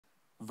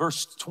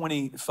verse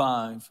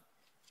 25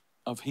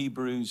 of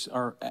Hebrews,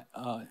 or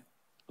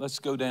let's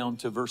go down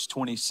to verse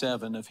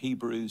 27 of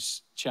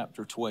Hebrews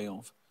chapter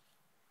 12.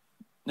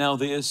 Now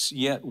this,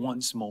 yet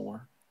once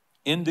more,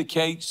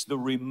 indicates the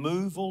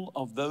removal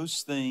of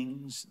those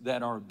things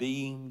that are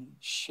being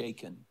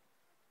shaken,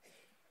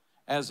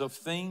 as of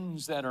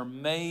things that are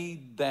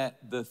made,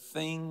 that the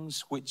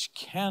things which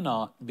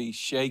cannot be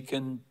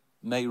shaken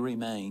may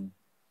remain.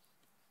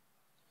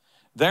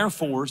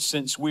 Therefore,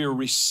 since we are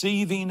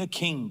receiving a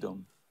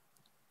kingdom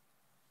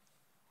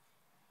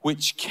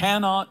which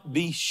cannot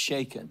be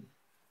shaken,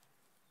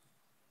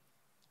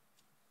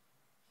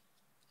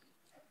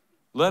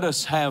 let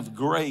us have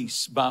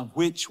grace by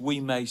which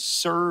we may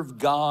serve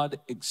God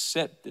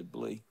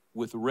acceptably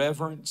with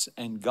reverence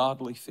and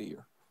godly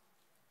fear.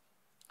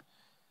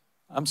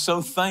 I'm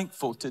so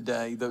thankful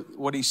today that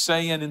what he's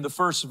saying in the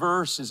first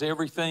verse is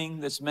everything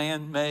that's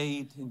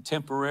man-made and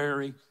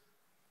temporary,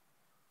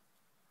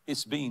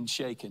 it's being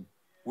shaken.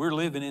 We're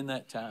living in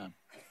that time.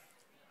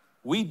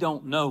 We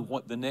don't know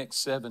what the next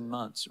 7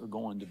 months are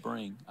going to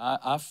bring.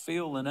 I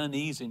feel an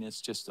uneasiness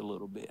just a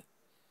little bit.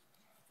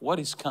 What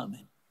is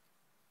coming?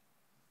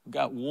 We've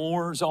got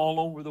wars all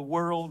over the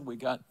world. We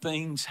got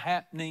things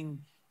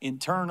happening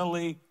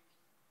internally.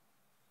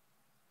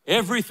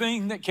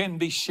 Everything that can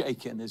be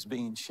shaken is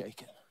being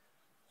shaken.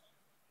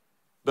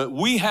 But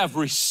we have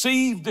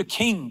received a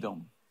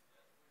kingdom.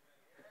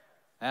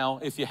 Now,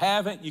 if you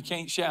haven't, you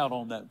can't shout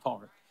on that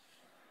part.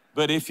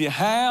 But if you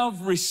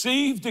have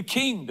received a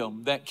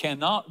kingdom that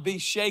cannot be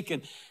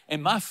shaken,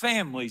 and my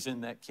family's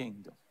in that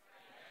kingdom.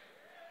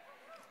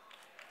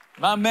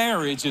 My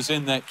marriage is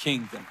in that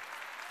kingdom.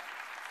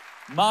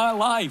 My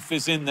life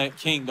is in that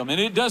kingdom.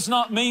 And it does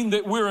not mean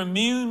that we're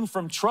immune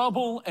from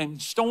trouble and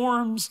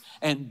storms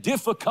and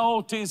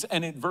difficulties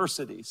and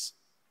adversities.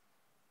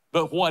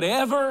 But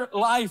whatever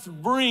life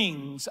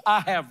brings,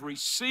 I have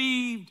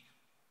received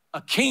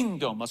a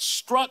kingdom, a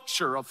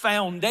structure, a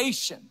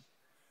foundation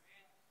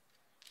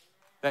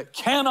that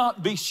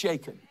cannot be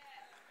shaken.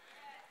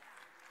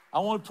 I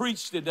want to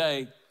preach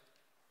today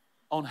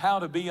on how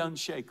to be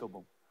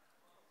unshakable.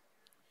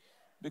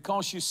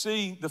 Because you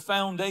see, the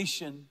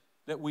foundation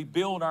that we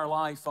build our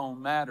life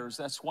on matters.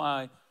 That's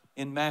why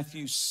in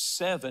Matthew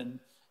 7,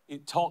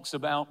 it talks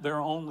about there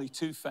are only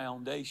two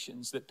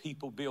foundations that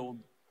people build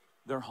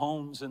their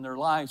homes and their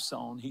lives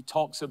on. He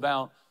talks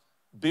about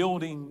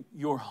building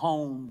your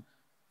home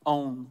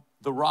on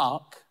the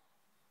rock.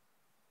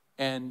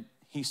 And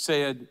he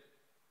said,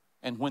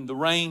 and when the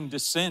rain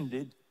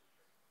descended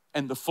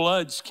and the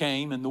floods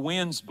came and the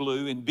winds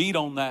blew and beat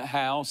on that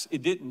house,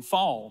 it didn't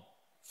fall,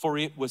 for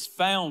it was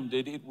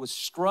founded, it was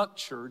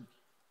structured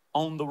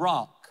on the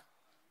rock.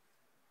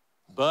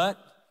 But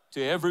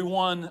to every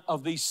one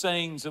of these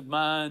sayings of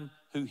mine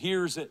who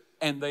hears it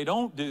and they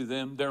don't do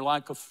them, they're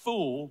like a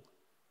fool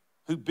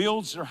who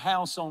builds their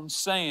house on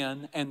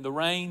sand, and the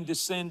rain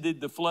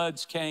descended, the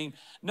floods came.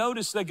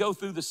 Notice they go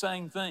through the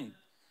same thing.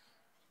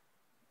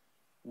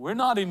 We're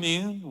not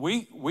immune.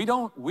 We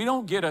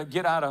don't get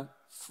out of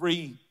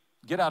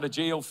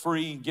jail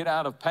free, get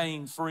out of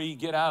pain free,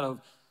 get out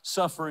of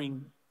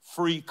suffering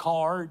free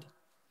card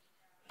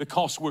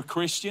because we're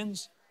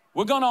Christians.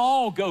 We're going to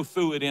all go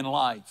through it in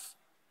life.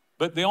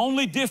 But the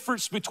only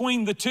difference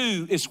between the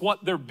two is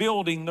what they're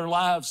building their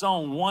lives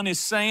on. One is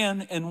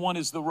sand and one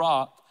is the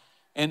rock.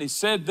 And it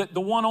said that the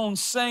one on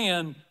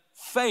sand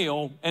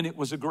fell and it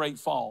was a great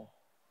fall.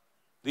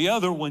 The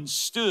other one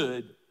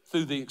stood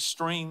through the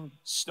extreme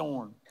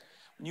storm.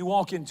 When you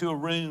walk into a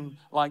room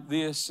like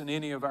this in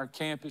any of our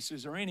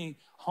campuses or any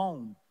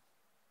home,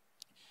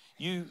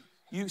 you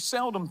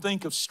seldom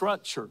think of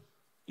structure.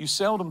 You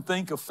seldom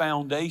think of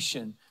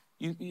foundation.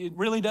 It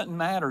really doesn't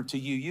matter to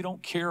you. You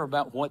don't care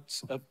about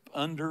what's up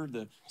under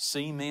the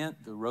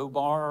cement, the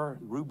rebar,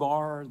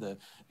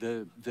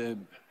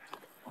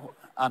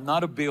 I'm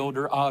not a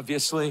builder,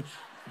 obviously,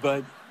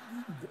 but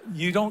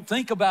you don't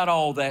think about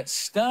all that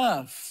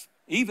stuff.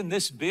 Even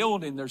this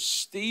building, there's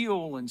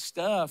steel and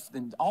stuff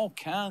and all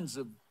kinds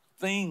of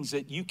things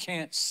that you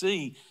can't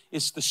see.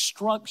 It's the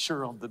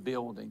structure of the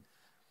building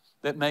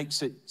that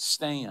makes it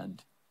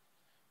stand.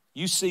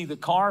 You see the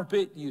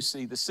carpet, you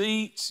see the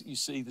seats, you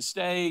see the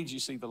stage, you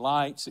see the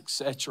lights,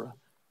 etc.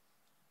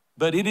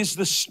 But it is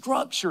the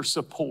structure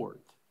support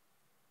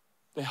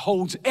that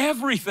holds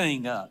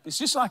everything up. It's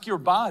just like your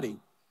body.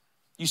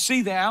 You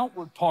see the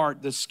outward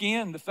part, the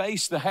skin, the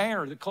face, the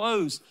hair, the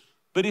clothes,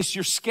 but it's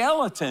your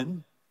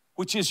skeleton,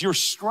 which is your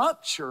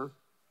structure.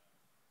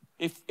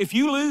 If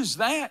you lose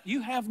that,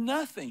 you have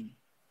nothing.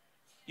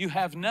 You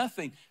have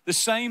nothing. The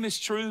same is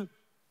true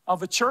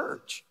of a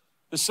church.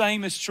 The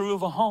same is true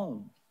of a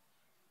home.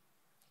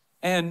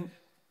 And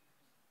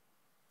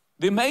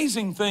the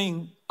amazing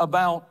thing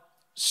about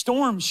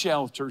storm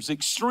shelters,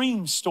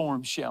 extreme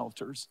storm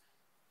shelters,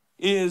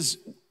 is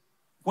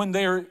when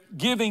they're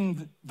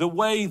giving the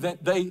way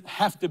that they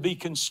have to be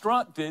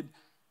constructed,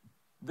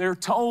 they're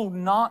told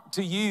not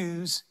to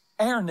use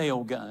air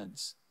nail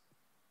guns.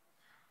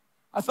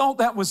 I thought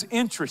that was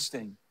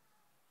interesting,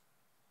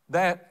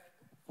 that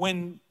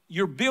when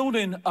you're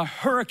building a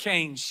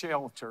hurricane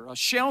shelter, a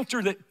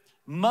shelter that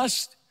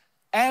must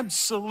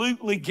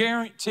absolutely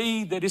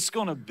guarantee that it's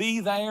going to be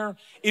there.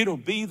 It'll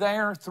be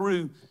there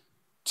through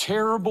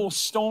terrible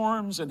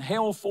storms and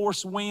hell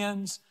force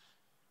winds.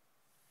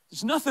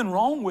 There's nothing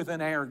wrong with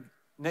an air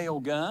nail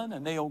gun, a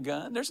nail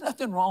gun. There's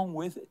nothing wrong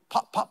with it.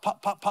 Pop, pop,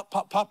 pop, pop, pop,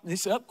 pop, pop, and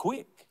it's up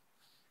quick.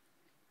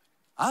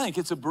 I think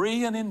it's a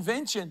brilliant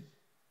invention.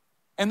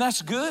 And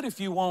that's good if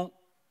you want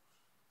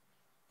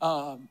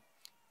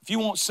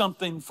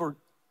something for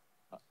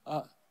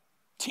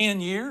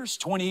 10 years,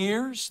 20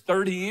 years,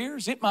 30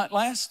 years. It might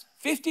last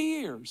 50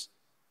 years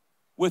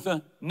with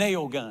a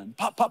nail gun.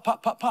 Pop, pop,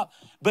 pop, pop, pop.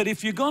 But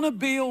if you're going to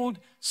build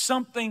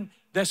something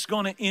that's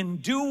going to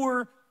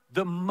endure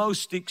the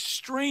most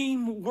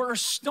extreme,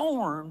 worst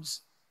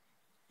storms,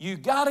 you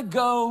got to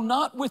go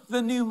not with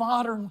the new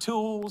modern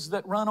tools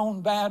that run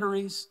on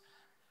batteries,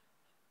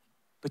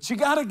 but you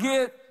got to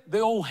get the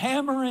old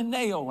hammer and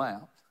nail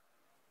out.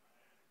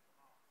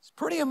 It's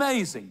pretty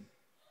amazing.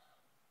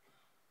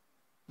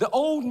 The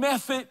old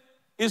method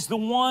is the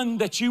one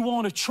that you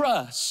want to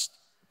trust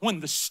when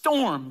the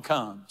storm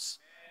comes,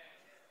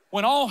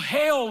 when all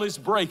hell is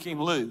breaking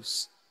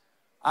loose.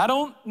 I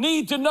don't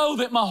need to know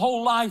that my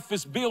whole life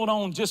is built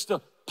on just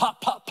a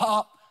pop, pop,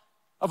 pop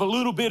of a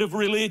little bit of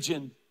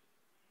religion,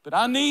 but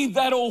I need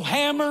that old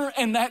hammer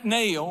and that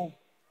nail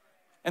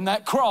and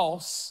that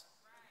cross.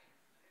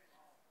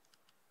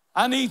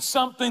 I need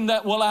something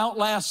that will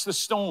outlast the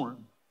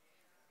storm.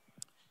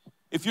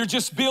 If you're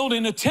just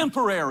building a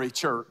temporary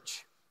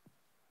church,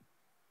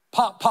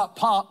 pop, pop,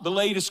 pop, the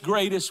latest,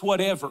 greatest,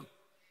 whatever.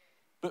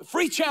 But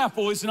Free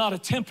Chapel is not a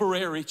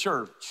temporary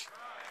church.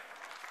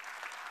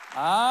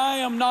 I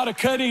am not a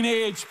cutting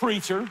edge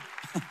preacher.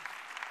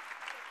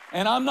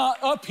 And I'm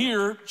not up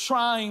here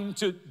trying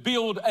to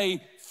build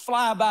a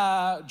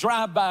fly-by,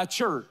 drive-by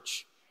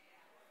church.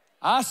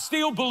 I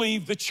still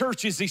believe the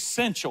church is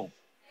essential.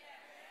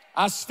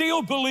 I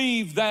still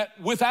believe that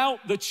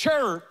without the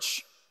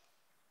church,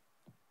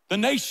 the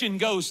nation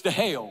goes to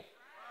hell.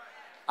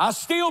 I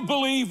still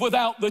believe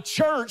without the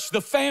church,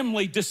 the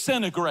family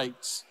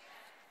disintegrates.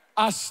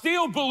 I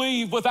still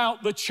believe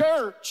without the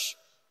church,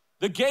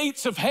 the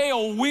gates of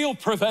hell will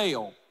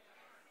prevail.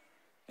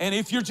 And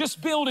if you're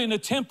just building a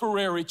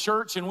temporary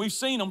church, and we've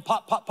seen them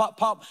pop, pop, pop,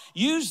 pop,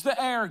 use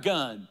the air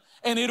gun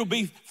and it'll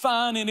be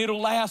fine and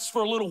it'll last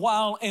for a little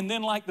while, and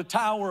then like the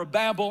Tower of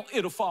Babel,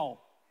 it'll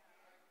fall.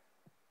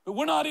 But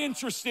we're not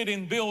interested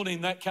in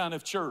building that kind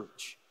of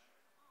church.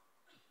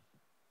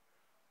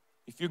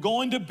 If you're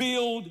going to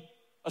build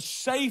a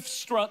safe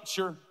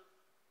structure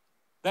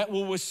that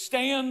will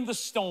withstand the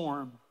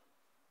storm,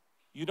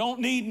 you don't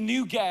need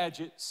new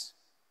gadgets.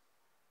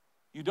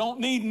 You don't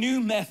need new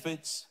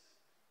methods.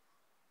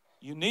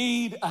 You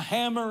need a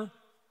hammer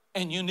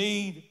and you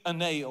need a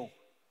nail.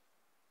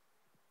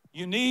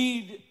 You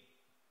need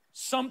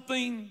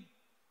something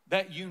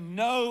that you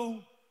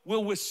know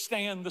will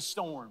withstand the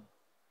storm.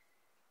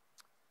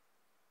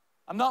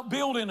 I'm not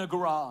building a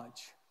garage.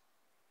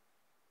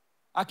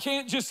 I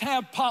can't just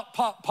have pop,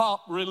 pop,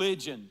 pop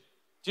religion.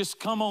 Just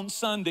come on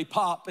Sunday,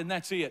 pop, and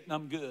that's it, and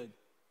I'm good.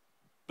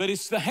 But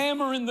it's the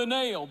hammer and the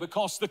nail,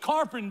 because the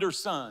carpenter's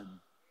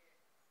son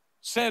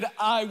said,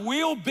 I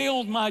will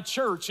build my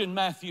church in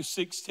Matthew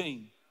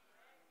 16.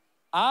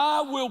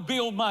 I will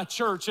build my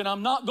church, and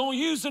I'm not going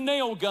to use a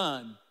nail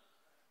gun.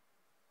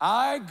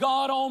 I,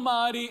 God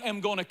Almighty,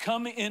 am going to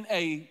come in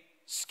a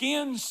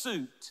skin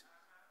suit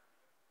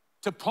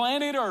to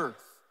planet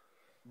Earth.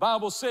 The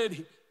Bible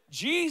said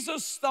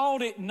Jesus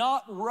thought it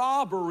not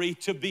robbery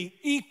to be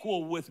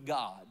equal with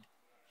God.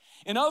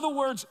 In other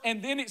words,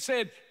 and then it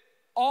said,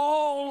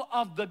 all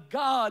of the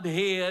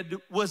Godhead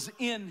was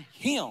in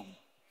him.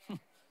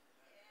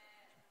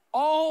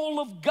 All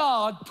of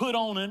God put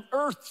on an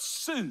earth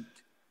suit,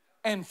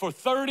 and for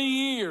 30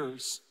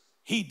 years,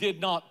 he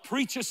did not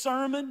preach a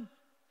sermon.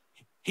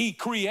 He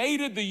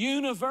created the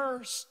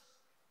universe.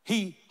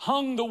 He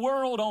hung the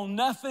world on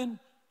nothing.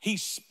 He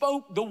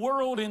spoke the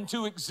world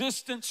into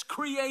existence,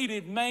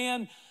 created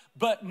man,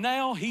 but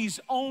now he's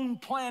on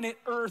planet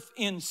Earth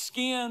in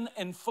skin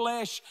and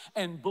flesh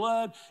and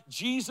blood.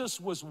 Jesus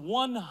was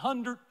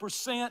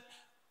 100%.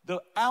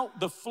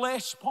 The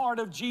flesh part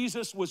of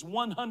Jesus was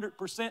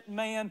 100%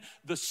 man.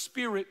 The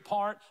spirit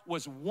part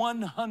was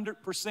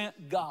 100%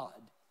 God.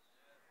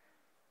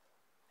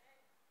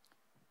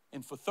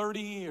 And for 30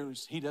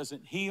 years, he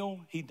doesn't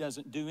heal. He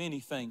doesn't do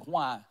anything.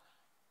 Why?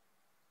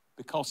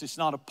 Because it's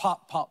not a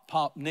pop, pop,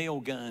 pop nail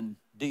gun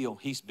deal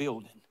he's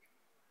building.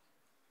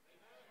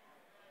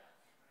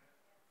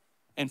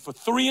 And for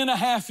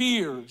 3.5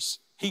 years,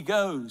 he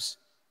goes.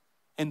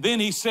 And then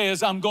he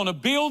says, I'm going to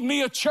build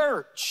me a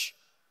church.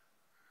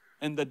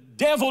 And the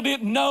devil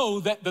didn't know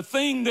that the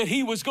thing that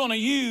he was going to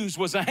use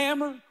was a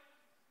hammer,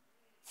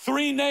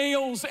 3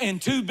 nails,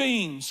 and 2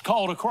 beams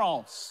called a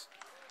cross.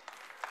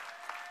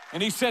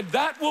 And he said,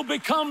 that will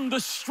become the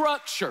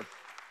structure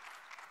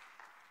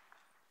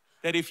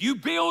that if you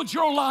build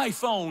your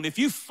life on, if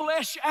you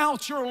flesh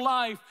out your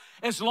life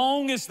As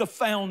long as the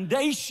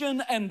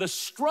foundation and the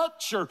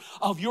structure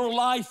of your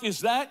life is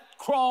that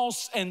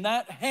cross and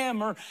that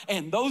hammer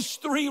and those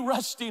 3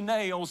 rusty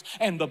nails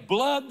and the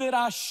blood that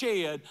I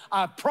shed,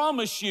 I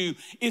promise you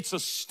it's a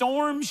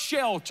storm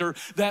shelter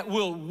that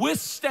will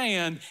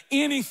withstand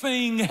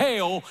anything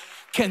hell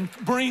can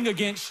bring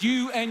against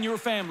you and your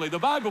family. The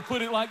Bible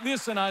put it like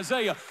this in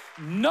Isaiah: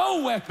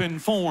 no weapon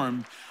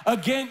formed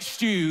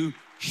against you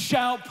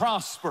shall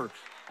prosper.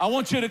 I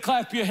want you to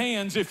clap your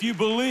hands if you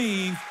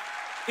believe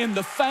in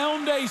the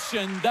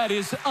foundation that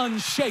is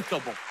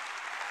unshakable.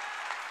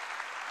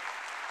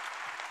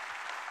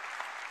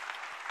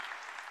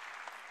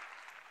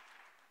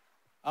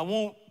 I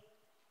want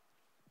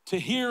to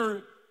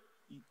hear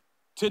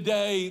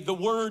today the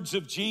words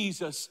of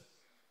Jesus.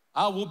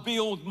 I will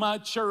build my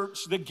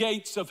church, the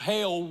gates of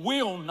hell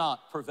will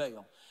not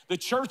prevail. The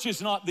church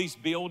is not these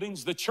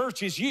buildings, the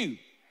church is you.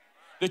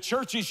 The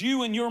church is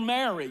you and your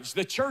marriage.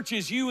 The church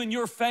is you and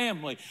your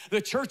family.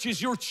 The church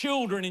is your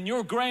children and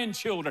your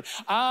grandchildren.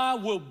 I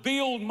will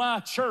build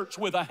my church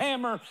with a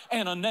hammer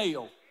and a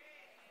nail.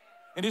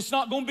 And it's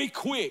not going to be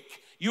quick.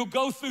 You'll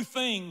go through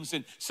things,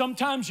 and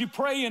sometimes you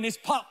pray and it's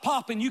pop,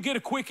 pop, and you get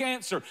a quick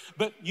answer.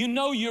 But you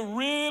know you're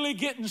really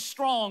getting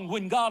strong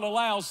when God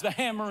allows the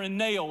hammer and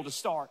nail to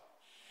start.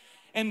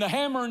 And the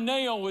hammer and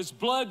nail is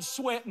blood,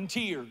 sweat, and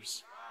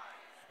tears.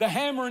 The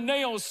hammer and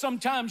nails,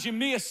 sometimes you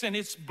miss and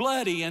it's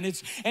bloody and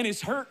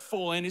it's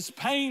hurtful and it's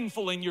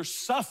painful and you're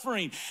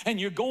suffering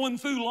and you're going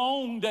through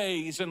long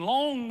days and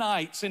long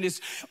nights and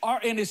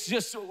it's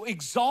just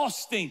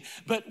exhausting.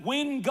 But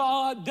when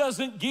God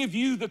doesn't give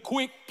you the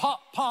quick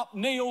pop, pop,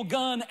 nail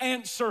gun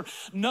answer,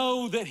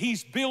 know that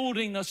He's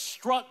building a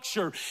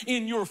structure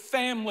in your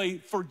family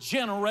for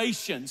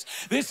generations.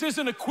 This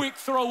isn't a quick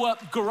throw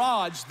up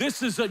garage.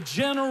 This is a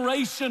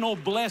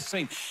generational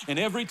blessing. And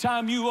every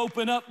time you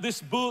open up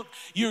this book,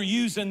 you're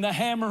using the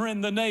hammer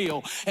and the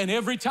nail. And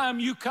every time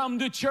you come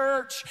to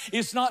church,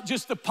 it's not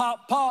just a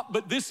pop, pop,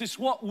 but this is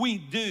what we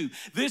do.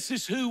 This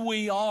is who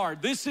we are.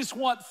 This is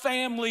what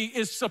family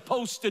is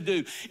supposed to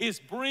do, is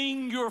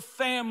bring your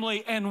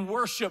family and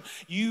worship.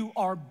 You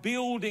are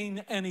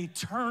building an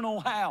eternal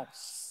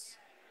house.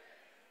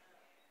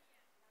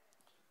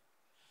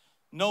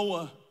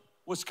 Noah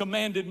was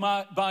commanded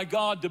by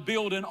God to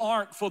build an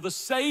ark for the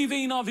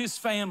saving of his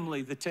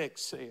family, the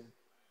text said.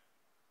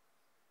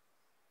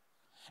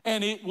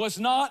 And it was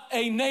not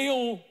a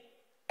nail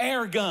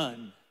air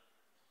gun.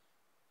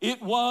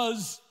 It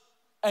was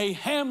a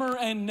hammer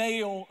and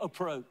nail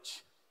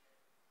approach.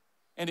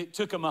 And it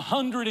took them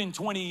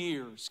 120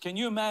 years. Can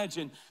you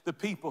imagine the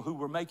people who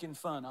were making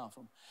fun of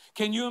them?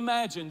 Can you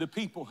imagine the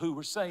people who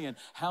were saying,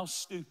 how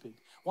stupid?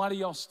 Why do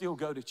y'all still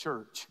go to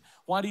church?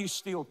 Why do you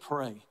still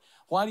pray?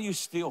 Why do you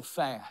still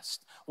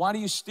fast? Why do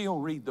you still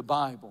read the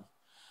Bible?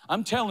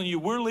 I'm telling you,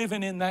 we're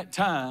living in that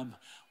time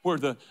where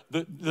the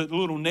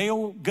little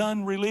nail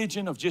gun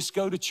religion of just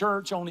go to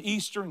church on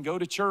Easter and go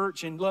to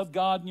church and love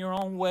God in your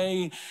own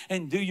way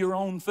and do your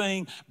own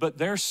thing. But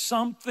there's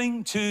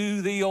something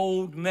to the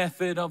old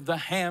method of the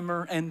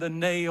hammer and the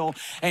nail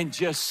and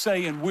just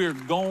saying we're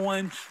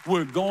going.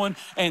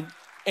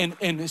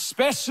 And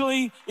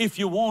especially if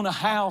you want a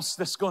house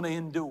that's going to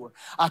endure.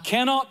 I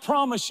cannot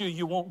promise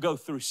you won't go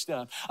through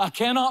stuff. I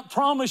cannot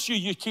promise you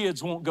your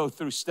kids won't go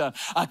through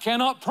stuff. I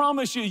cannot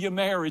promise you your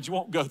marriage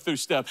won't go through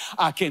stuff.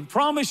 I can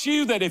promise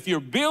you that if you're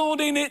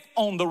building it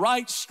on the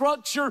right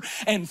structure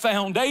and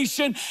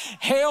foundation,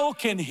 hell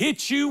can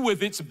hit you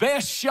with its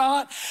best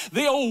shot.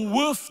 The old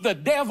wolf, the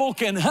devil,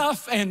 can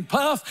huff and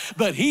puff,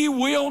 but he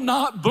will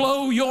not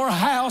blow your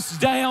house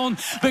down,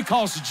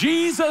 because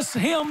Jesus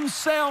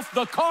Himself,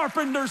 the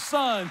carpenter,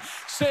 son,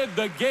 said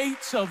the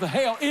gates of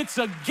hell. It's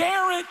a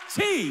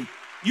guarantee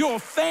your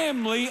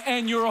family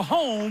and your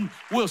home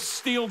will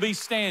still be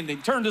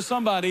standing. Turn to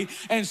somebody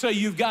and say,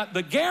 you've got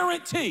the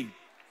guarantee.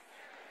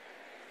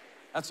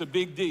 That's a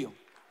big deal.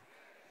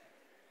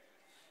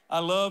 I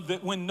love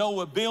that when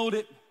Noah built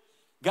it,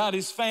 got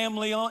his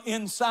family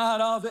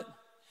inside of it,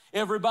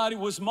 everybody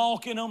was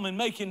mocking them and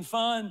making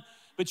fun.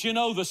 But you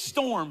know, the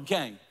storm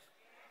came.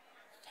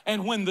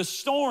 And when the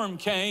storm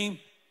came,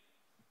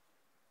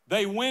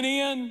 they went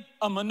in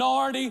a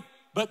minority,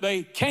 but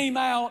they came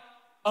out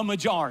a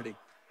majority.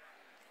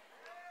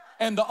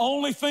 And the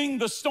only thing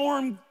the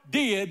storm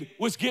did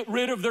was get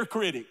rid of their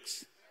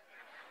critics.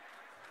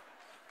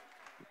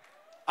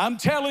 I'm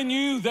telling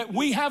you that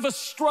we have a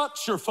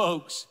structure,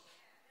 folks.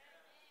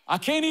 I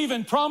can't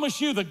even promise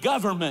you the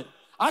government.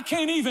 I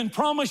can't even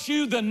promise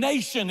you the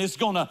nation is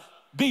going to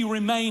be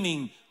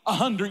remaining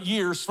 100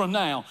 years from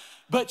now.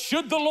 But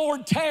should the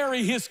Lord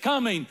tarry His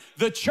coming,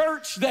 the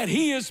church that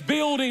He is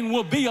building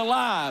will be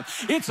alive.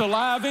 It's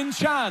alive in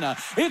China.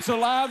 It's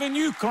alive in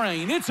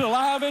Ukraine. It's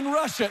alive in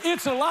Russia.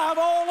 It's alive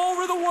all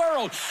over the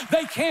world.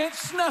 They can't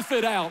snuff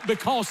it out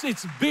because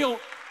it's built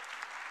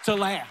to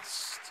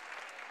last.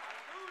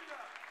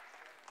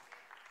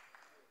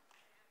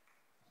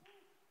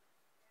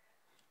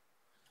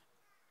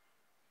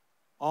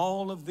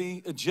 All of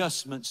the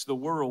adjustments the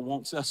world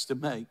wants us to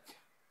make,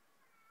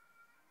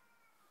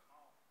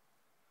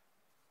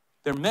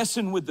 They're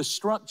messing with the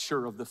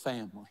structure of the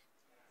family.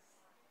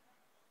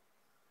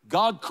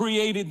 God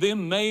created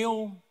them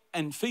male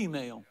and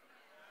female.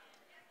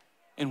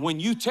 And when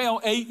you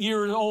tell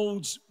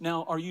 8-year-olds,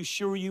 now, are you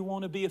sure you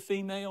want to be a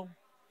female?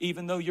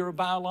 Even though you're a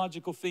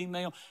biological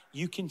female,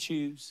 you can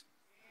choose.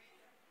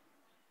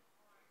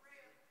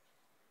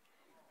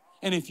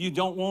 And if you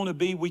don't want to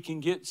be, we can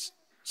get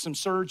some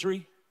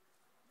surgery.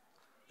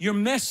 You're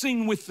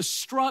messing with the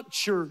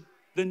structure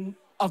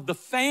of the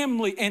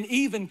family and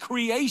even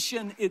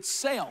creation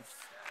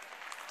itself.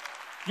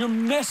 You're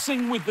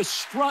messing with the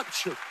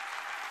structure.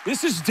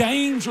 This is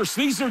dangerous.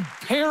 These are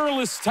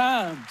perilous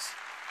times.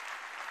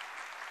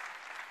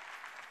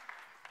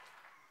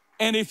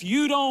 And if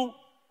you don't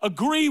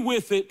agree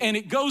with it and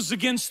it goes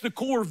against the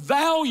core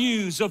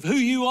values of who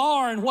you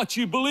are and what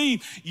you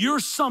believe, you're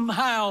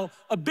somehow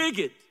a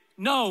bigot.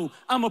 No,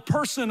 I'm a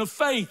person of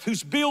faith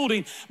who's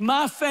building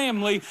my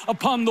family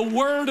upon the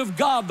Word of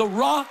God, the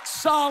rock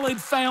solid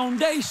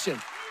foundation.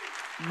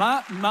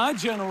 My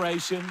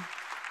generation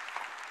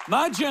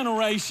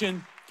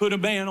put a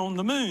man on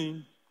the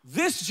moon.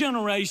 This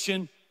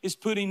generation is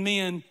putting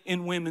men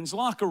in women's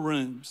locker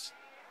rooms.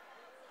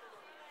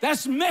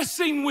 That's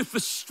messing with the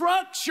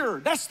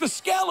structure. That's the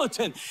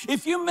skeleton.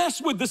 If you mess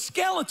with the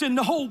skeleton,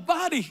 the whole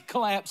body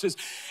collapses.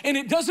 And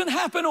it doesn't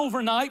happen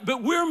overnight,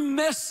 but we're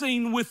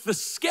messing with the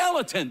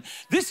skeleton.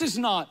 This is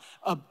not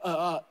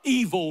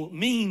evil,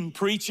 mean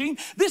preaching.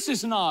 This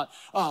is not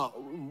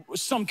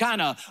some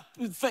kind of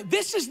thing.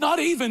 This is not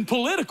even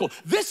political.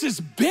 This is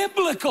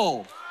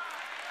biblical.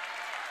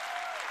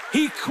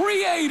 He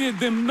created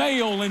them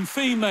male and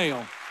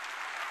female.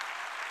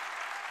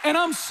 And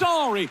I'm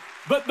sorry,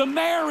 but the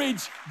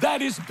marriage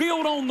that is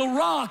built on the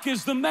rock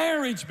is the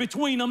marriage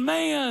between a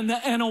man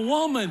and a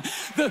woman.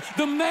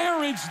 The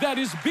marriage that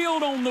is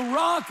built on the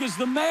rock is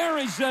the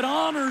marriage that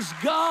honors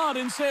God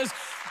and says,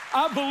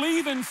 I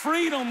believe in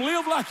freedom,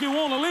 live like you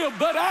want to live,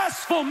 but as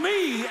for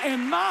me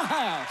and my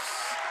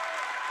house,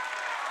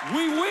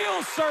 we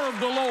will serve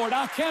the Lord.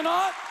 I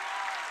cannot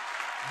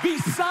be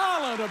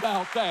silent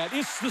about that.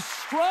 It's the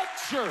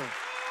structure.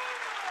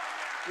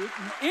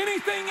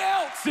 Anything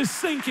else is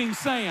sinking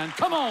sand.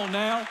 Come on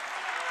now.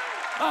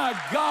 My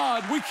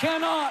God, we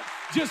cannot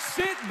just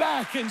sit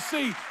back and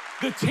see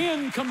the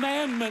 10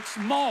 Commandments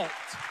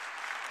mocked.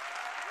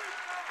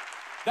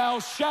 Thou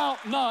shalt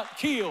not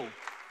kill.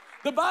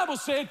 The Bible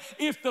said,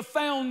 if the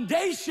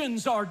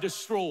foundations are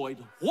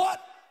destroyed,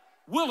 what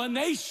will a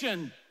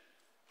nation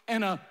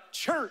and a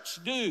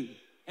church do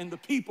and the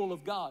people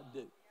of God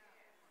do?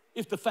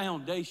 If the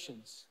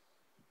foundations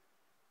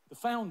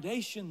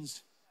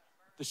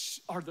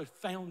are the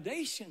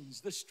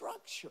foundations, the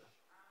structure.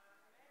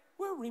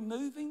 We're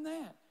removing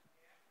that.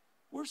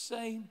 We're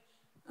saying,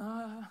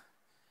 thou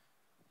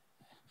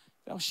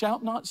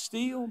shalt not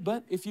steal,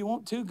 but if you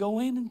want to, go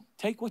in and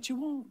take what you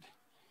want.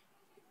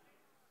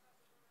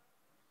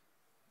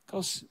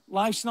 Because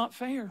life's not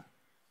fair.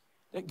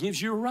 That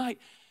gives you a right.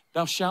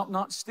 Thou shalt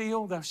not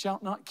steal, thou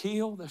shalt not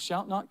kill, thou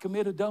shalt not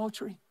commit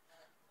adultery.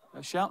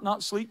 Thou shalt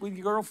not sleep with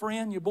your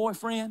girlfriend, your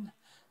boyfriend.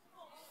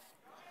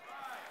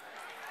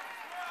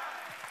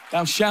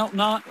 Thou shalt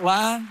not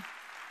lie.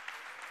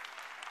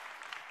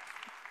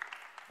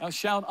 Thou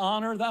shalt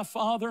honor thy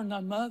father and thy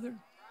mother.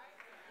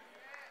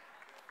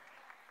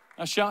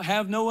 Thou shalt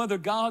have no other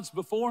gods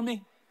before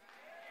me.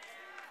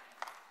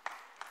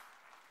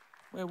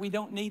 Well, we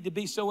don't need to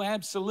be so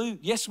absolute.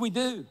 Yes, we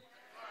do.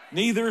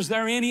 Neither is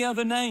there any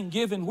other name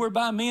given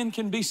whereby men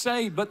can be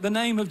saved but the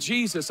name of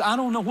Jesus. I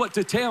don't know what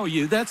to tell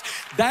you.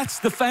 That's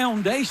the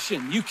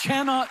foundation. You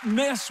cannot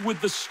mess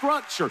with the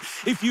structure.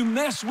 If you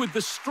mess with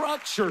the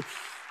structure,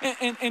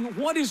 and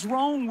what is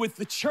wrong with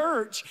the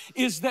church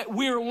is that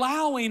we're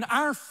allowing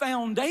our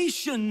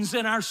foundations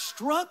and our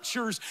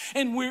structures,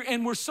 and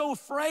we're so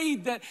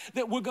afraid that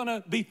we're going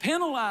to be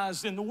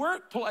penalized in the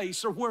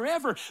workplace or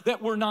wherever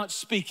that we're not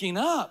speaking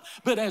up.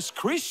 But as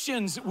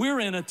Christians, we're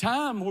in a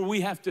time where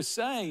we have to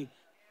say,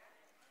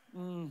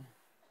 I'm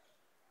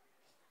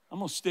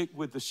going to stick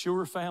with the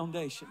sure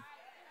foundation.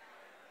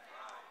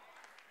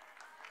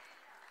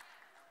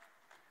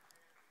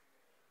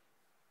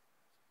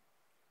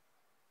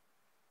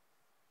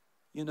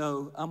 You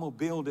know, I'm going to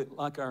build it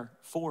like our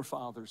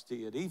forefathers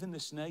did, even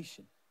this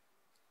nation.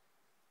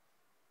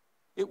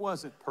 It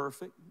wasn't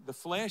perfect. The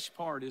flesh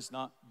part is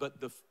not, but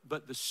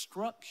the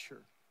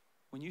structure.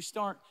 When you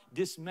start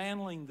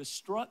dismantling the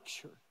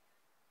structure,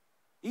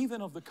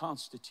 even of the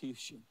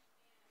Constitution,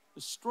 the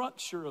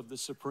structure of the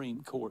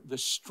Supreme Court, the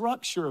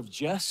structure of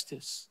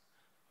justice,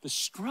 the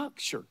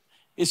structure,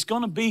 it's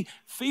going to be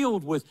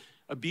filled with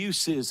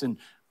abuses,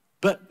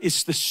 but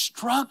it's the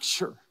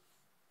structure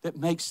that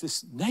makes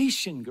this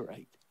nation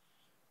great.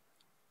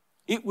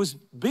 It was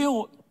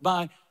built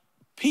by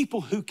people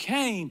who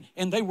came,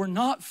 and they were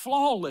not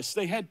flawless.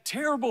 They had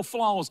terrible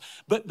flaws,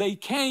 but they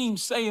came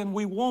saying,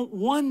 we want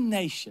one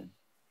nation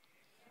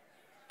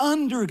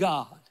under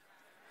God.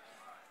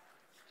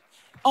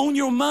 On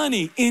your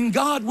money, in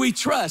God we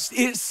trust.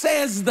 It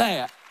says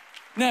that.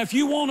 Now, if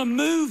you want to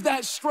move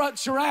that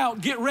structure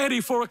out, get ready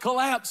for a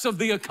collapse of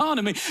the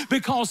economy,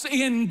 because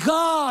in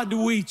God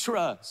we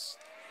trust.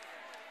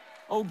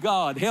 Oh,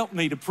 God, help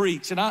me to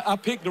preach. And I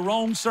picked the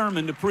wrong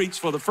sermon to preach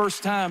for the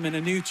first time in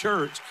a new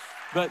church,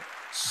 but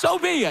so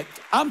be it.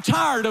 I'm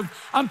tired of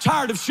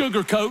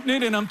sugarcoating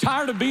it, and I'm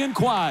tired of being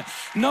quiet.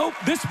 Nope,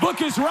 this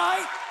book is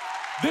right.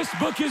 This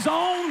book is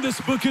on. This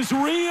book is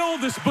real.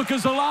 This book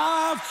is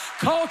alive.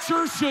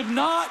 Culture should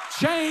not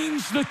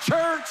change the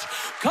church.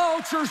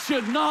 Culture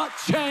should not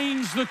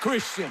change the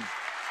Christian.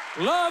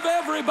 Love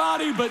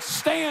everybody, but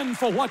stand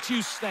for what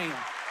you stand.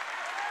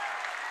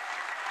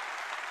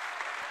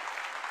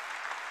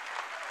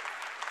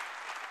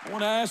 I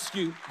want to ask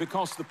you,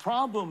 because the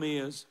problem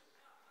is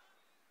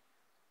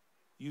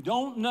you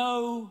don't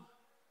know.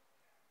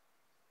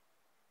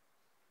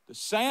 The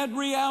sad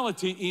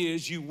reality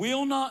is you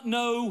will not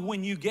know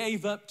when you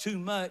gave up too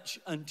much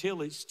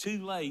until it's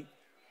too late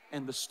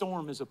and the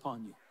storm is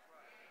upon you.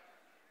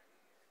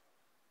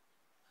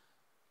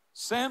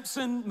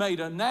 Samson made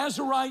a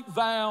Nazirite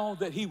vow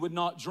that he would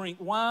not drink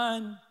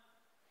wine.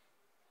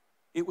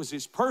 It was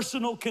his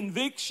personal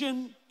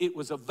conviction. It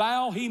was a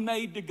vow he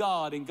made to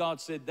God, and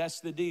God said, that's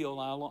the deal,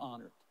 I'll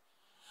honor it.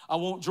 I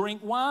won't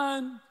drink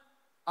wine.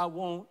 I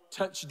won't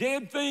touch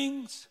dead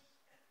things.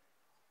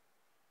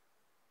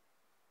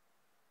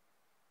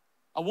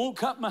 I won't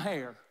cut my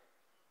hair.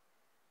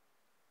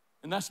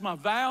 And that's my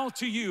vow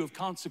to you of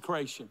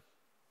consecration.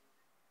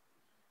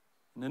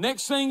 And the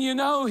next thing you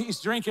know, he's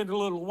drinking a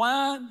little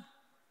wine.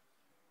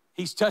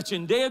 He's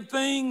touching dead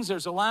things.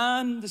 There's a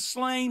lion that's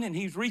slain, and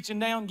he's reaching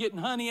down, getting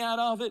honey out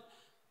of it,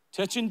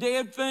 touching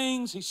dead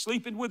things. He's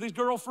sleeping with his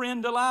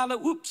girlfriend, Delilah.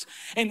 Whoops.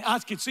 And I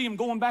could see him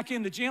going back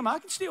in the gym. I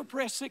can still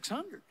press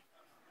 600.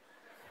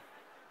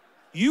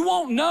 You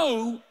won't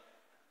know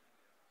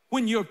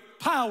when your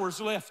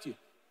power's left you.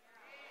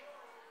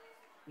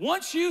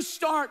 Once you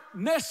start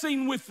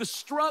messing with the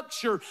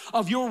structure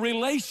of your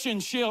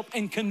relationship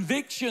and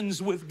convictions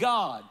with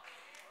God,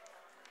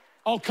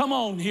 oh, come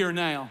on here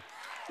now.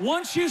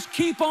 Once you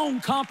keep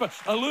on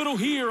a little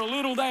here, a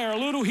little there, a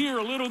little here,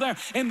 a little there,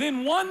 and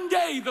then one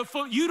day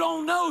you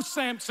don't know,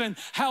 Samson,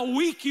 how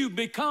weak you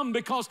become,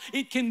 because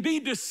it can be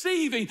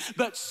deceiving.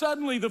 But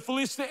suddenly the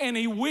Philistine, and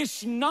he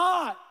wished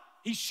not.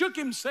 He shook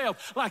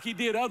himself like he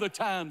did other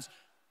times,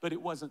 but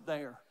it wasn't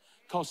there,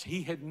 because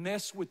he had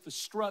messed with the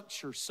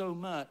structure so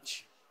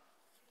much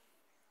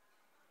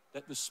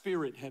that the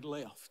spirit had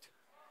left.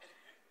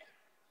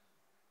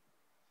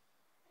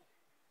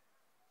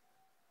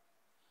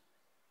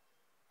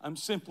 I'm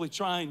simply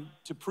trying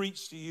to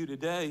preach to you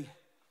today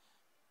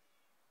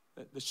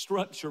that the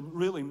structure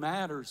really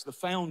matters. The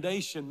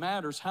foundation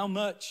matters. How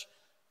much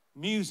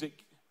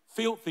music,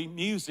 filthy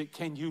music,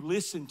 can you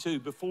listen to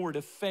before it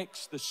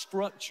affects the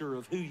structure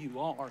of who you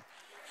are?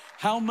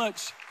 How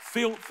much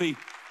filthy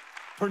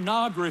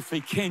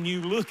pornography can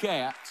you look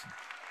at?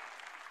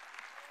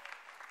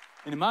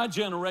 And in my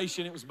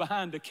generation, it was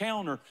behind the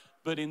counter,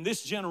 but in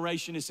this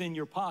generation, it's in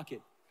your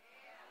pocket.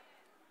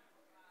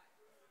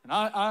 And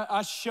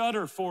I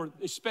shudder for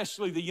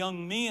especially the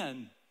young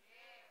men,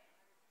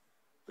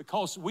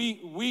 because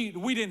we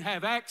didn't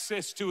have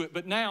access to it,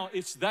 but now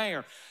it's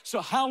there. So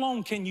how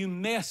long can you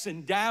mess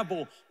and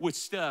dabble with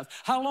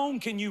stuff? How long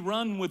can you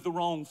run with the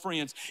wrong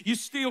friends? You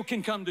still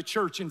can come to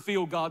church and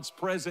feel God's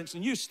presence,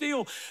 and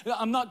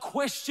I'm not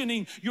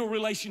questioning your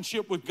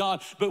relationship with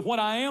God, but what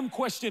I am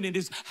questioning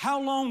is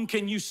how long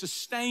can you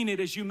sustain it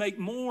as you make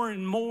more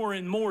and more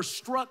and more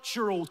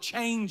structural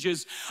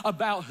changes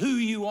about who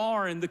you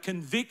are and the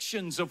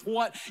convictions of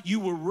what you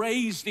were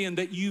raised in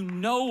that you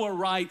know are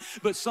right,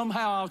 but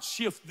somehow I'll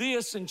shift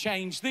this and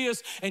change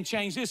this and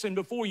change this, and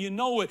before you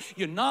know it,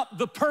 you're not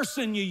the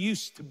person you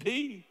used to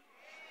be.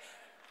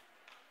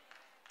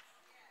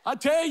 I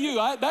tell you,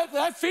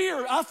 that's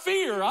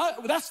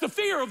the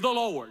fear of the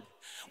Lord.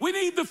 We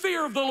need the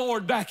fear of the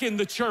Lord back in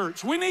the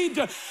church. We need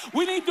to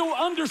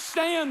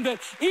understand that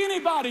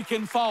anybody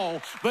can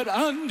fall, but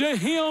unto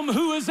him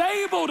who is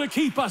able to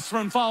keep us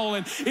from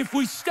falling, if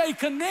we stay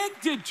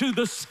connected to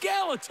the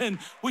skeleton,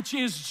 which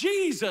is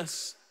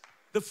Jesus,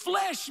 the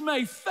flesh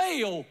may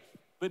fail,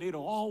 but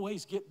it'll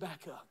always get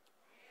back up.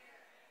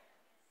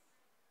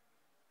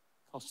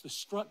 Because the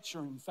structure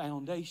and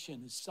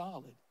foundation is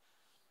solid.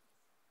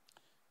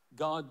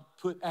 God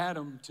put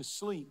Adam to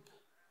sleep.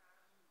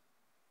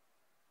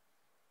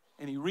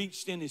 And he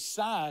reached in his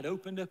side,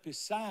 opened up his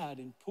side,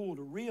 and pulled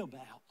a rib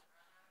out.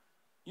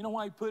 You know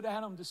why he put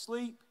Adam to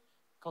sleep?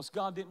 Because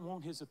God didn't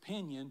want his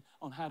opinion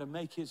on how to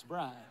make his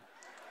bride.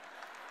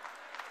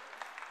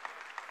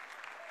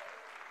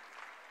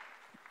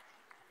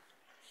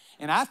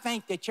 And I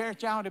think the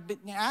church ought to be,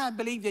 I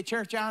believe the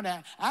church ought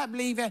to, I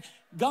believe that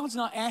God's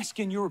not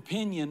asking your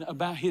opinion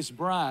about his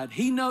bride.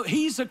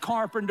 He's a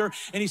carpenter,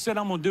 and he said,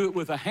 I'm gonna do it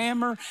with a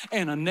hammer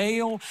and a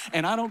nail,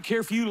 and I don't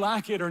care if you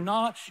like it or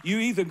not. You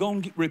either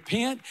gonna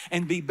repent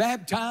and be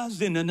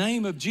baptized in the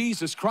name of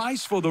Jesus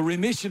Christ for the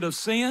remission of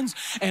sins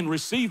and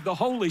receive the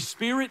Holy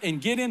Spirit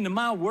and get into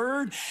my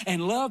word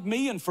and love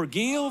me and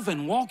forgive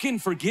and walk in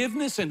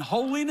forgiveness and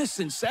holiness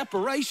and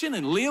separation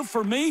and live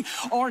for me,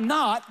 or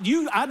not.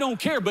 I don't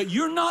care, but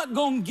you're not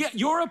gonna get,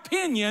 your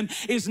opinion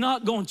is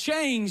not gonna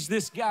change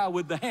this guy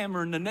with the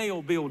hammer and the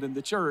nail building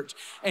the church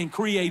and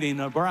creating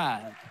a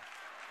bride.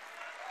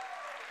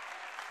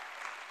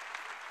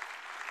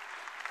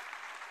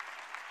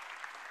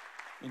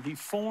 And he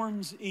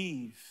forms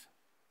Eve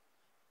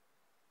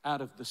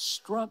out of the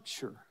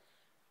structure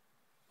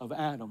of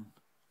Adam.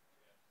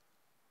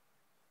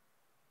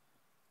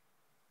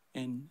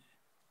 And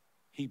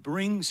he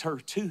brings her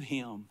to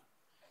him.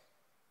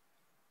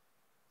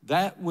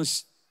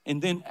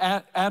 And then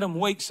Adam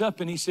wakes up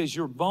and he says,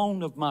 you're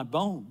bone of my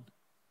bone.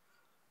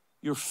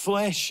 Your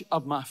flesh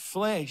of my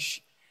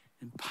flesh,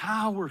 and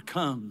power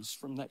comes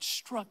from that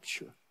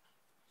structure.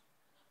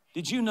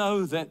 Did you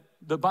know that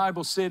the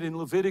Bible said in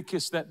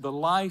Leviticus that the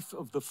life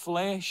of the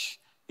flesh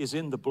is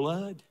in the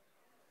blood?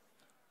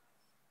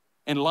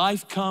 And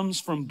life comes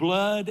from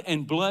blood,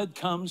 and blood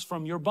comes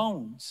from your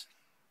bones.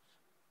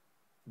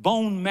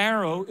 Bone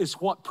marrow is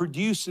what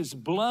produces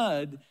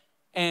blood,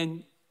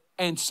 and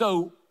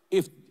so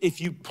if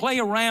you play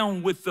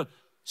around with the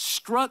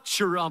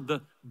structure of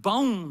the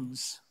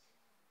bones,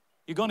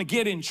 you're going to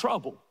get in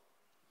trouble.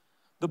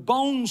 The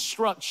bone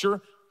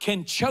structure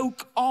can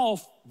choke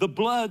off the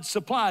blood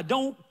supply.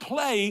 Don't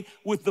play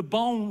with the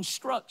bone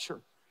structure.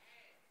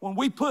 When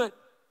we put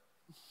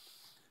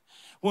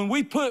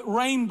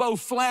rainbow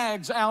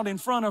flags out in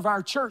front of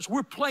our church,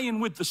 we're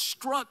playing with the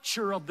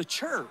structure of the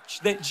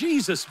church that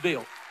Jesus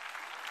built.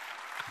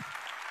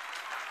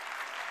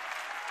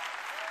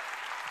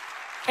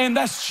 And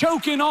that's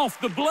choking off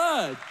the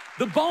blood.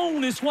 The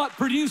bone is what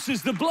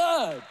produces the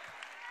blood.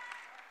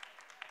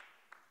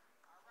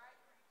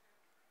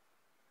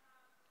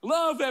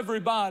 Love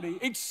everybody,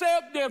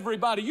 accept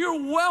everybody.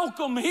 You're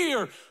welcome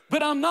here,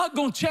 but I'm not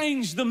going to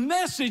change the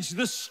message,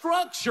 the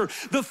structure.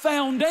 The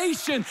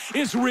foundation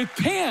is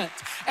repent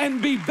and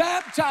be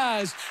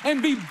baptized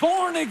and be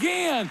born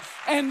again,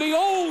 and the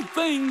old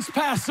things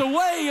pass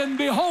away, and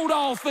behold,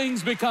 all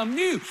things become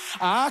new.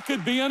 I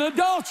could be an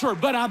adulterer,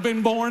 but I've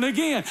been born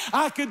again.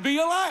 I could be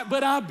a liar,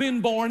 but I've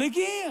been born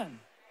again.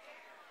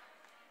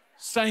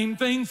 Same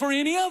thing for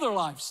any other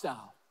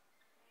lifestyle.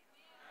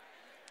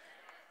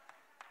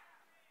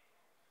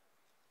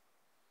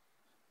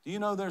 Do you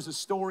know there's a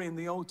story in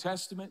the Old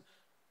Testament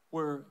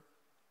where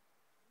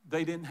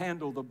they didn't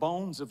handle the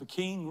bones of a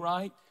king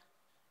right,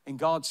 and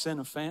God sent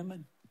a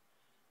famine?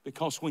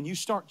 Because when you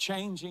start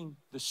changing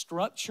the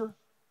structure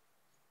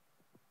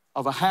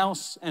of a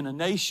house and a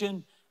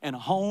nation and a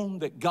home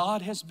that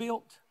God has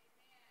built,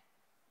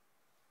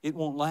 it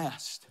won't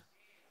last.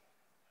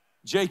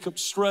 Jacob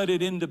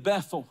strutted into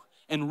Bethel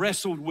and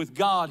wrestled with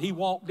God. He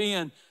walked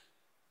in,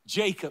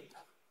 Jacob,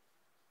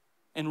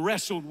 and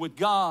wrestled with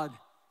God.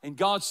 And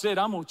God said,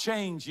 I'm going to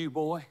change you,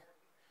 boy.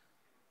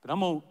 But I'm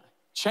going to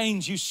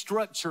change you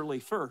structurally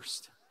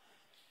first.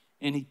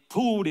 And he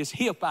pulled his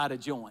hip out of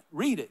joint.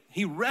 Read it.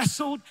 He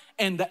wrestled,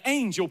 and the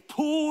angel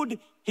pulled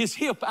his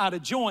hip out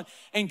of joint.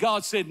 And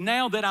God said,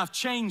 now that I've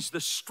changed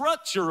the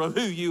structure of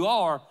who you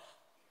are,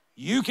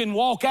 you can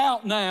walk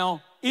out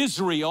now,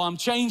 Israel. I'm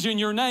changing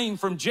your name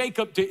from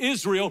Jacob to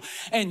Israel,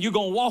 and you're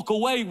going to walk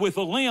away with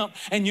a limp,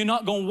 and you're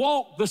not going to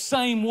walk the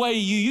same way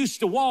you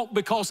used to walk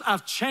because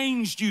I've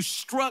changed you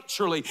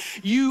structurally.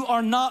 You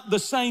are not the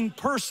same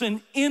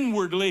person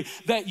inwardly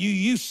that you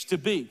used to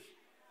be.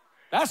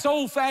 That's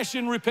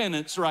old-fashioned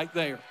repentance right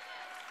there.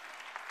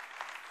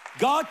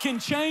 God can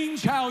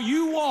change how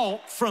you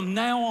walk from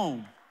now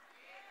on.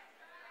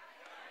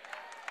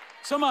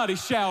 Somebody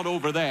shout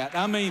over that.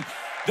 I mean,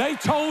 they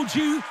told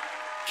you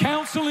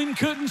counseling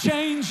couldn't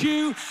change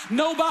you.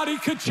 Nobody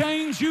could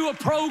change you. A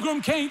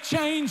program can't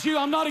change you.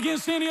 I'm not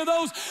against any of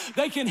those.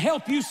 They can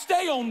help you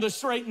stay on the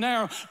straight and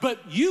narrow, but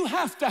you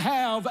have to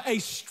have a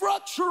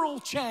structural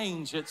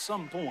change at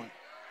some point.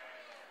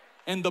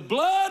 And the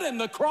blood and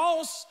the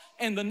cross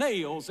and the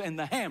nails and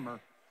the hammer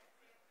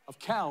of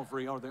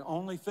Calvary are the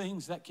only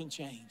things that can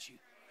change you.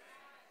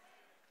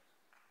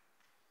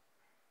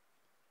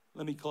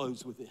 Let me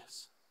close with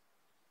this.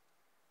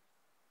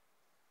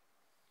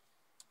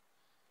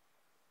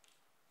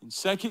 In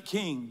 2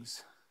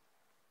 Kings,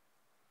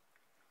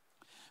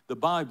 the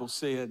Bible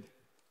said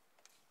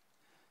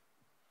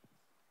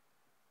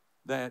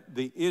that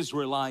the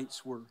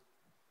Israelites were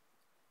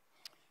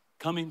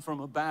coming from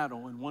a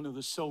battle, and one of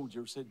the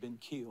soldiers had been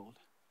killed.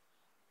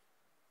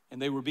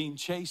 And they were being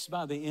chased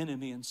by the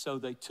enemy, and so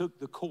they took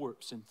the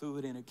corpse and threw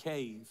it in a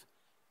cave.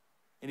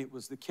 And it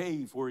was the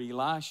cave where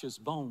Elisha's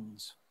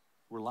bones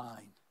were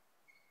lying.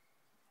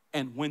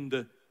 And when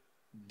the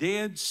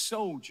dead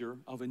soldier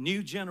of a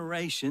new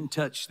generation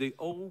touched the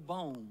old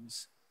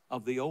bones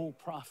of the old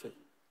prophet,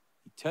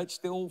 he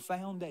touched the old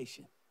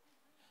foundation.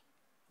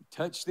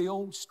 touch the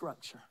old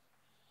structure.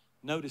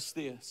 Notice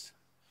this.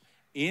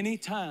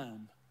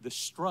 Anytime the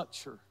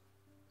structure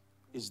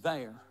is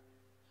there,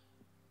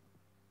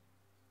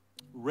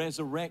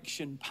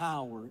 resurrection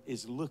power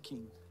is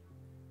looking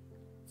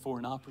for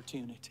an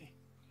opportunity.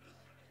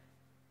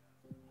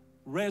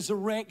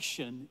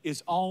 Resurrection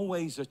is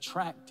always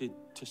attracted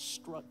to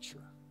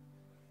structure,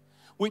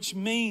 which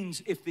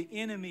means if the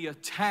enemy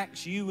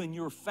attacks you and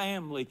your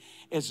family,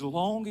 as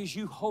long as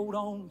you hold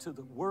on to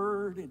the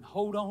Word and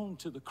hold on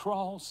to the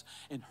cross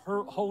and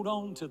hold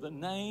on to the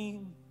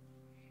name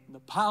and the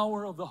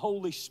power of the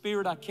Holy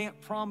Spirit, I can't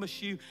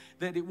promise you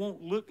that it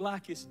won't look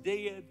like it's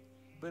dead,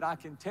 but I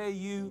can tell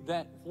you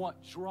that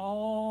what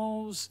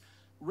draws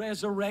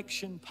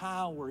resurrection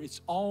power, it's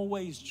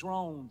always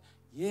drawn.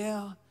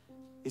 Yeah,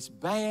 it's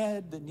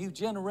bad, the new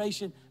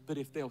generation, but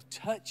if they'll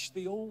touch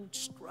the old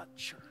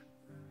structure,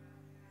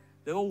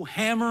 the old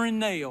hammer and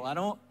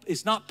nail,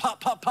 it's not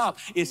pop, pop, pop,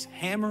 it's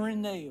hammer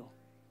and nail,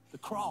 the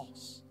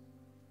cross.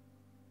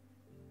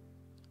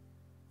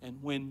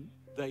 And when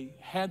they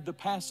had the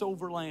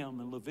Passover lamb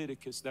in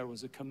Leviticus, there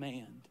was a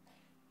command,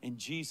 and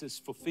Jesus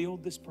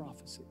fulfilled this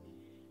prophecy.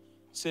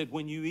 Said,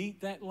 when you eat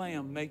that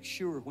lamb, make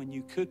sure when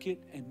you cook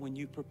it and when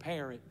you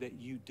prepare it that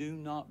you do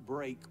not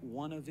break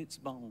one of its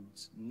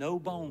bones. No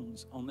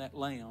bones on that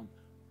lamb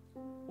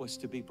was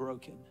to be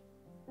broken.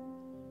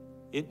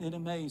 Isn't it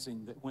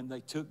amazing that when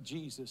they took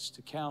Jesus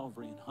to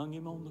Calvary and hung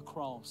him on the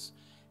cross,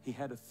 he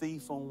had a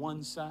thief on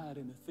one side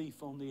and a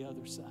thief on the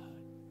other side.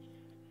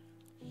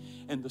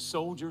 And the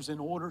soldiers, in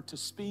order to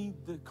speed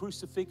the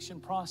crucifixion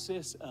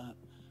process up,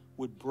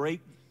 would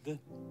break the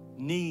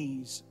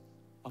knees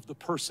of the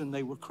person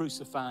they were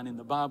crucifying. And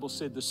the Bible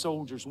said the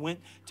soldiers went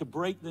to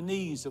break the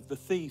knees of the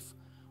thief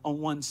on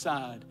one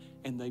side,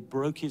 and they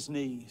broke his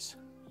knees.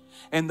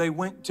 And they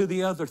went to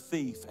the other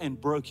thief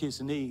and broke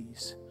his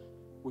knees.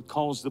 Would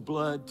cause the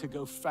blood to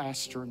go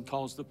faster and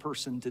cause the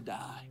person to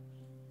die.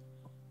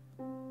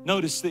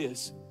 Notice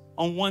this.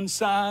 On one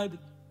side,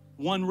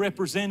 one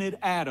represented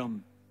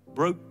Adam.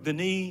 Broke the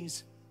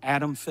knees,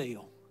 Adam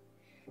fell.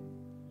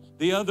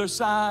 The other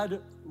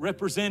side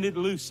represented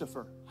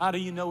Lucifer. How do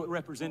you know it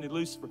represented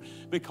Lucifer?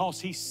 Because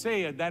he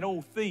said, that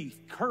old thief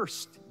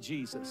cursed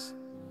Jesus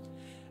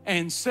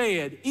and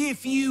said,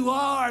 if you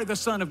are the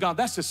Son of God.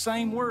 That's the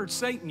same word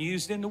Satan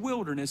used in the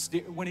wilderness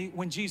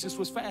when Jesus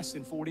was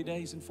fasting 40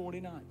 days and 40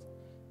 nights.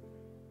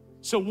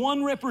 So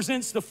one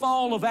represents the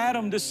fall of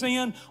Adam to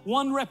sin.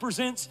 One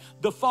represents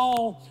the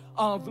fall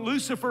of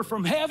Lucifer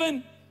from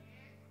heaven.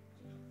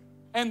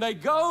 And they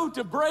go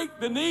to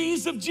break the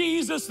knees of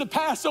Jesus, the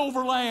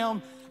Passover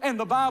lamb. And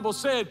the Bible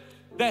said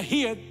that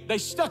they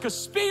stuck a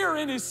spear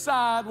in his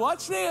side.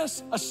 Watch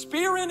this, a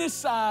spear in his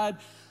side.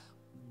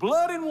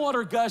 Blood and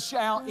water gush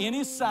out in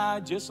his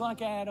side, just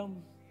like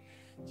Adam.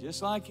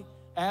 Just like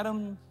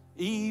Adam,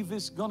 Eve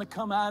is going to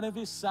come out of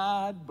his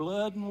side,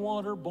 blood and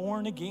water,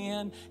 born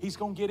again. He's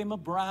going to get him a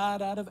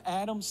bride out of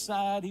Adam's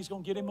side. He's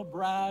going to get him a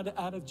bride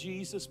out of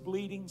Jesus'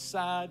 bleeding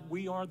side.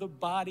 We are the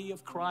body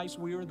of Christ.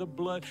 We are the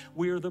blood.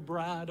 We are the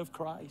bride of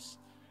Christ.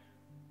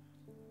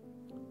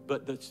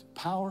 But the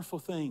powerful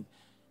thing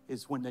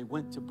is when they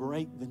went to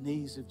break the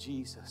knees of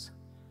Jesus,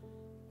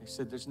 they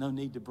said there's no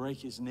need to break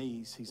his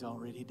knees. He's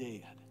already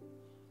dead.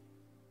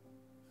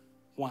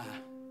 Why?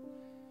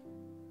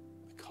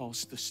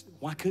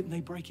 Why couldn't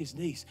they break his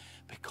knees?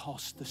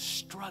 Because the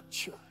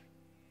structure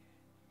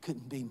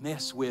couldn't be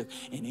messed with.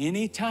 And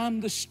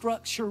anytime the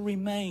structure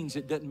remains,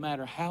 it doesn't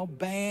matter how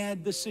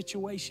bad the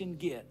situation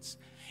gets,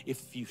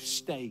 if you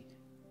stay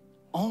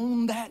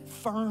on that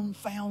firm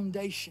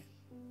foundation,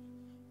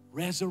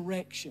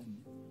 resurrection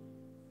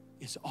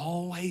is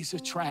always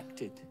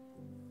attracted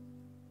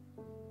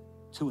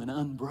to an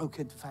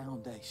unbroken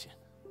foundation.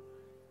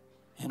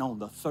 And on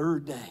the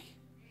third day,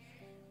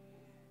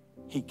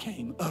 he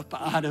came up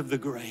out of the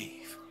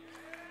grave,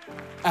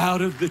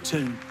 out of the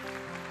tomb.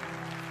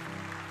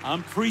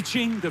 I'm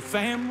preaching to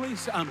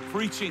families. I'm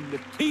preaching to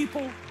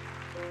people.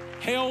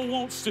 Hell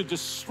wants to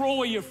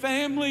destroy your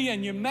family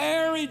and your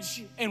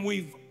marriage, and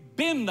we've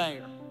been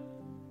there.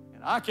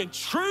 And I can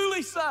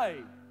truly say,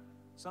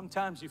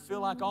 sometimes you feel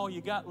like all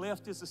you got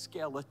left is a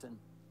skeleton.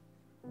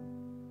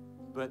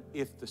 But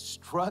if the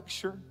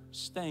structure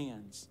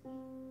stands,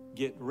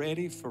 get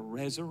ready for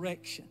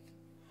resurrection.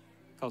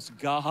 Because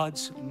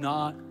God's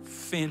not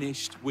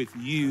finished with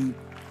you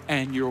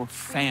and your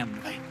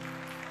family.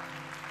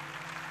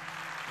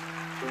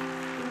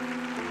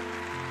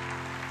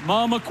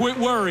 Mama, quit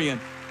worrying.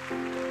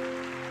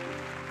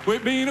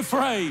 Quit being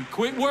afraid.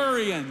 Quit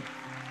worrying.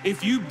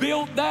 If you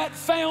built that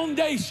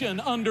foundation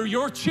under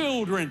your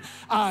children,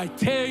 I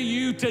tell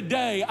you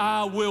today,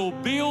 I will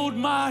build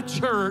my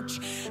church.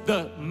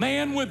 The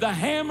man with the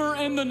hammer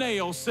and the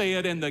nail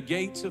said, and the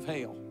gates of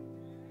hell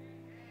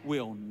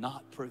will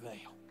not prevail.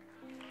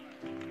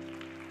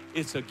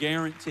 It's a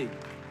guarantee.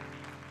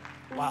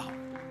 Wow.